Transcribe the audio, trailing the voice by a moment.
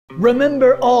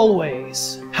Remember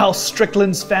always House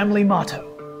Strickland's family motto: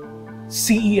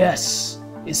 CES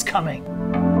is coming.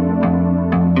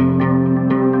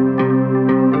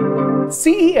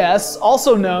 CES,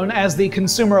 also known as the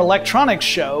Consumer Electronics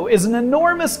Show, is an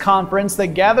enormous conference that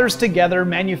gathers together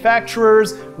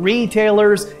manufacturers,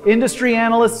 retailers, industry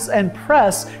analysts, and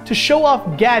press to show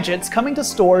off gadgets coming to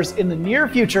stores in the near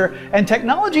future and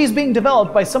technologies being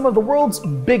developed by some of the world's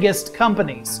biggest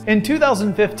companies. In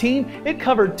 2015, it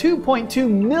covered 2.2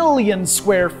 million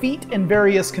square feet in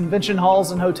various convention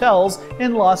halls and hotels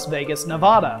in Las Vegas,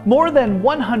 Nevada. More than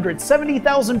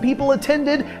 170,000 people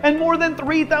attended, and more than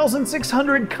 3,600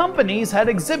 companies had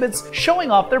exhibits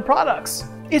showing off their products.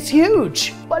 It's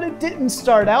huge, but it didn't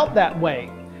start out that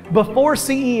way. Before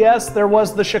CES, there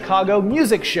was the Chicago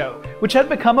Music Show, which had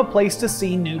become a place to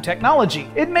see new technology.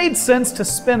 It made sense to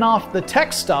spin off the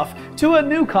tech stuff to a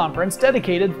new conference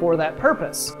dedicated for that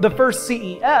purpose. The first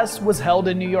CES was held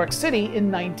in New York City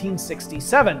in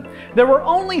 1967. There were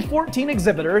only 14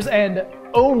 exhibitors and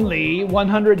only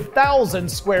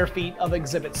 100,000 square feet of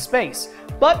exhibit space.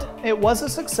 But it was a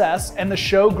success, and the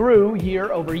show grew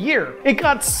year over year. It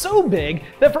got so big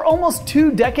that for almost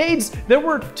 2 decades, there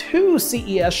were 2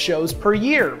 CES shows per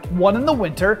year, one in the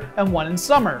winter and one in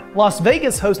summer. Las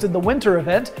Vegas hosted the winter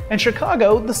event and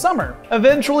Chicago the summer.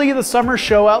 Eventually, the summer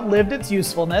show outlived its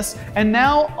usefulness, and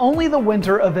now only the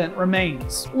winter event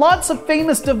remains. Lots of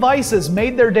famous devices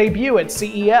made their debut at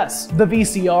CES. The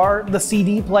VCR, the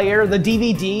CD player, the DVD,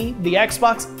 the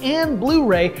Xbox, and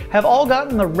Blu-ray have all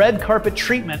gotten the red carpet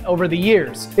treatment over the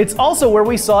years. It's also where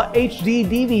we saw HD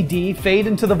DVD fade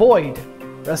into the void.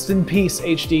 Rest in peace,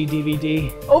 HD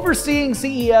DVD. Overseeing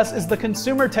CES is the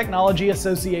Consumer Technology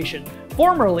Association,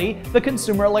 formerly the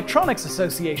Consumer Electronics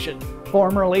Association,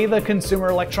 formerly the Consumer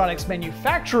Electronics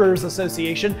Manufacturers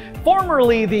Association,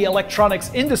 formerly the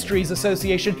Electronics Industries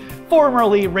Association,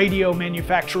 formerly Radio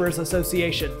Manufacturers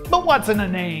Association. But what's in a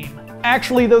name?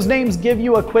 Actually, those names give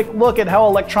you a quick look at how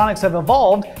electronics have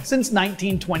evolved since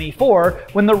 1924,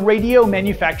 when the Radio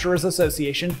Manufacturers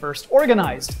Association first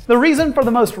organized. The reason for the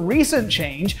most recent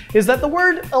change is that the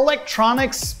word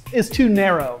electronics is too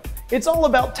narrow. It's all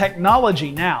about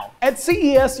technology now. At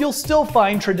CES, you'll still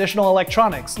find traditional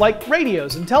electronics, like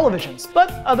radios and televisions,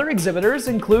 but other exhibitors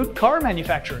include car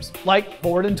manufacturers, like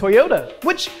Ford and Toyota,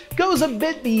 which goes a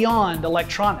bit beyond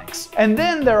electronics. And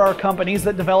then there are companies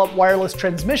that develop wireless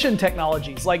transmission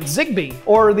technologies, like Zigbee,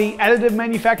 or the additive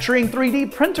manufacturing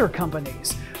 3D printer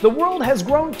companies. The world has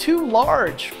grown too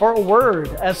large for a word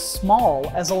as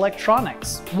small as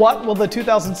electronics. What will the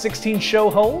 2016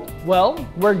 show hold? Well,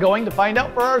 we're going to find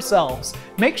out for ourselves.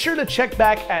 Make sure to check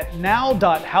back at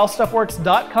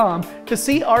now.howstuffworks.com to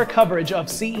see our coverage of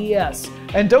CES.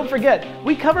 And don't forget,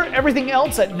 we cover everything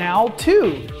else at Now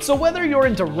too. So whether you're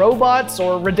into robots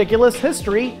or ridiculous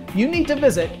history, you need to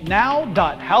visit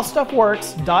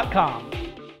now.howstuffworks.com.